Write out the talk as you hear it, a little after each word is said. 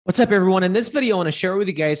What's up, everyone? In this video, I want to share with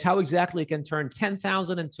you guys how exactly you can turn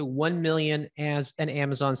 10,000 into 1 million as an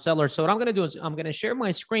Amazon seller. So what I'm going to do is I'm going to share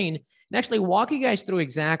my screen and actually walk you guys through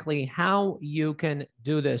exactly how you can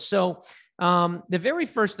do this. So the very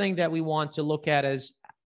first thing that we want to look at is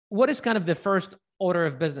what is kind of the first order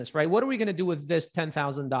of business, right? What are we going to do with this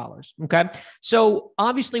 $10,000? Okay. So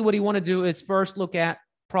obviously what you want to do is first look at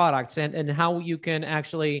products and how you can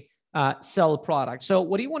actually sell products. So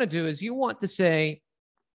what you want to do is you want to say,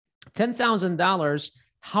 $10,000,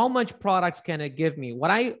 how much products can it give me?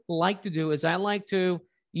 What I like to do is I like to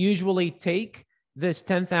usually take this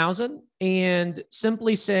 10,000 and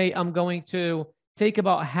simply say, I'm going to take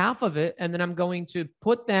about half of it. And then I'm going to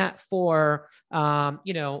put that for,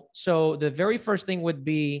 so the very first thing would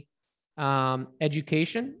be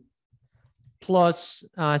education plus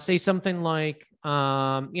say something like,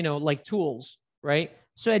 like tools, right?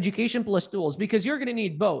 So education plus tools, because you're going to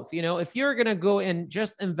need both. If you're going to go and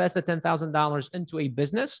just invest the $10,000 into a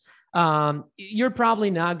business, you're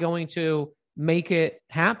probably not going to make it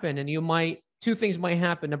happen. And two things might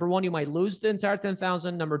happen. Number one, you might lose the entire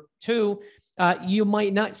 10,000. Number two, you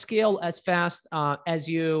might not scale as fast as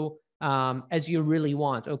you really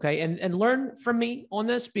want. Okay. And learn from me on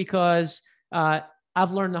this, because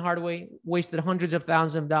I've learned the hard way, wasted hundreds of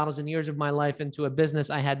thousands of dollars and years of my life into a business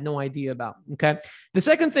I had no idea about. Okay. The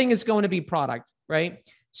second thing is going to be product, right?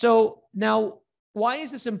 So now, why is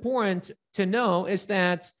this important to know is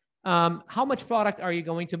that how much product are you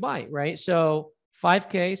going to buy, right? So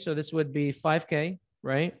 5K. So this would be 5K,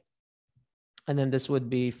 right? And then this would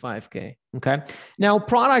be 5K. Okay. Now,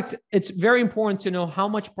 product, it's very important to know how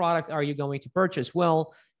much product are you going to purchase.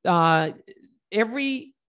 Well,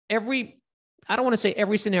 every I don't want to say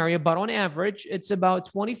every scenario, but on average, it's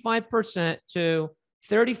about 25% to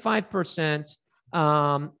 35%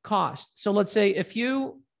 cost. So let's say let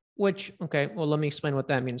me explain what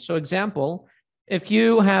that means. So example, if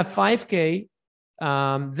you have 5K,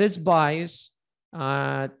 this buys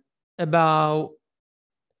about,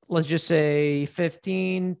 let's just say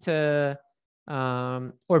 15 to,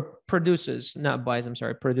 or produces, not buys, I'm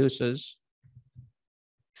sorry, produces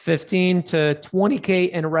 15 to 20K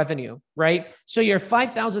in revenue, right? So your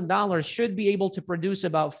 $5,000 should be able to produce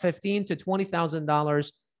about $15,000 to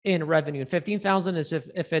 $20,000 in revenue. 15,000 is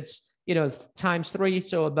if it's, times 3.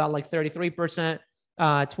 So about like 33%,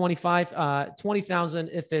 20,000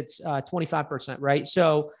 if it's 25%, right?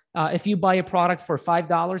 So if you buy a product for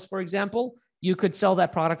 $5, for example, you could sell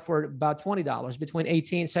that product for about $20, between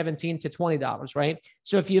 $18, $17 to $20, right?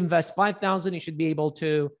 So if you invest $5,000, you should be able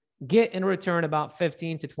to get in return about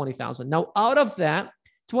 $15,000 to $20,000. Now, out of that,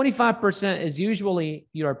 25% is usually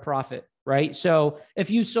your profit, right? So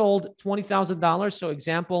if you sold $20,000, so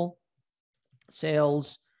example,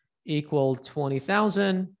 sales equal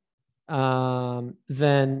 20,000,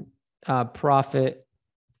 then profit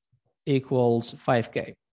equals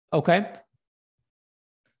 5K. Okay.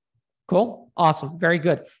 Cool. Awesome. Very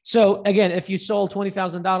good. So again, if you sold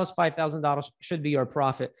 $20,000, $5,000 should be your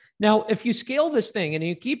profit. Now, if you scale this thing and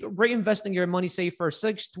you keep reinvesting your money, say for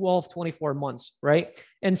 6, 12, 24 months, right?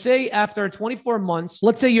 And say after 24 months,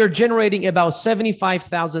 let's say you're generating about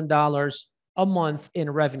 $75,000 a month in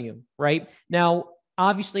revenue, right? Now,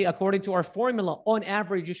 obviously, according to our formula, on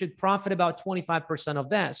average, you should profit about 25% of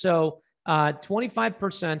that. So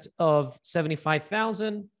 25% of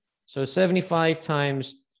 75,000. So 75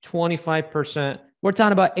 times 25%, we're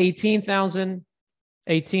talking about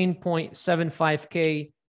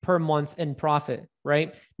 18.75K per month in profit,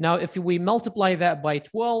 right? Now, if we multiply that by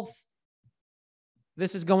 12,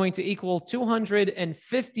 this is going to equal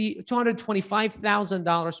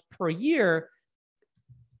 $225,000 per year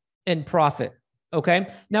in profit. Okay.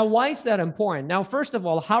 Now, why is that important? Now, first of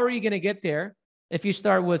all, how are you going to get there? If you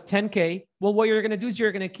start with 10K, well, what you're going to do is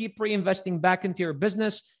you're going to keep reinvesting back into your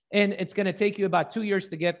business, and it's going to take you about 2 years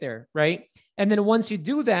to get there, right? And then once you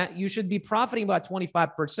do that, you should be profiting about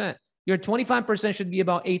 25%. Your 25% should be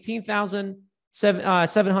about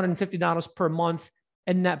 $18,750 per month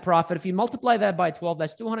in net profit. If you multiply that by 12,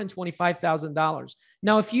 that's $225,000.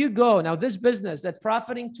 Now, this business that's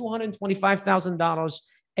profiting $225,000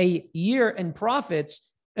 a year in profits,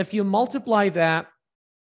 if you multiply that,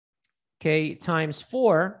 okay, times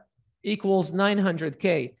 4 equals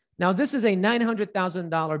 900K. Now, this is a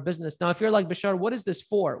 $900,000 business. Now, if you're like, Bashar, what is this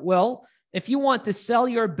for? Well, if you want to sell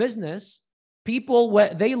your business, people,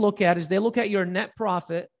 what they look at is they look at your net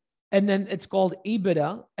profit, and then it's called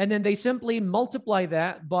EBITDA. And then they simply multiply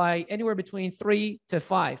that by anywhere between 3 to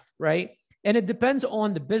 5, right? And it depends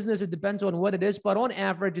on the business. It depends on what it is. But on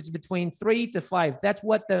average, it's between 3 to 5. That's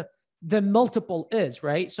what the the multiple is,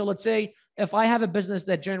 right? So let's say if I have a business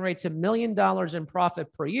that generates $1 million in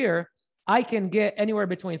profit per year, I can get anywhere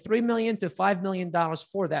between $3 million to $5 million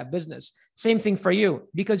for that business. Same thing for you,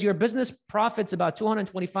 because your business profits about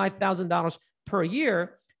 $225,000 per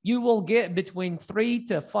year. You will get between 3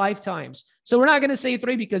 to 5 times. So we're not going to say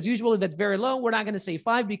 3 because usually that's very low. We're not going to say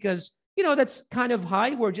 5 because, you know, that's kind of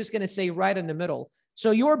high. We're just going to say right in the middle. So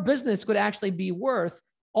your business could actually be worth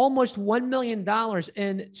almost $1 million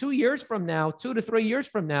in 2 years from now, 2 to 3 years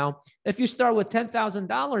from now, if you start with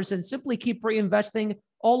 $10,000 and simply keep reinvesting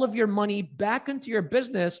all of your money back into your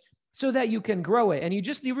business so that you can grow it. And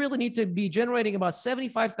you really need to be generating about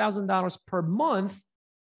 $75,000 per month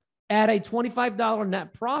at a $25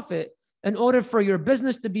 net profit in order for your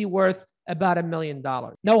business to be worth about $1 million.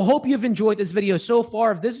 Now, I hope you've enjoyed this video so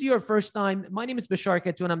far. If this is your first time, my name is Bashar,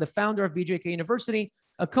 and I'm the founder of BJK University,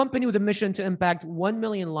 a company with a mission to impact 1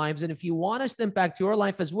 million lives. And if you want us to impact your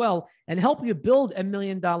life as well and help you build $1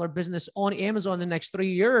 million business on Amazon in the next 3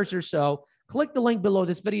 years or so, click the link below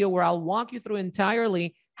this video where I'll walk you through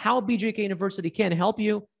entirely how BJK University can help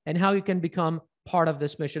you and how you can become part of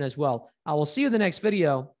this mission as well. I will see you in the next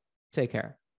video. Take care.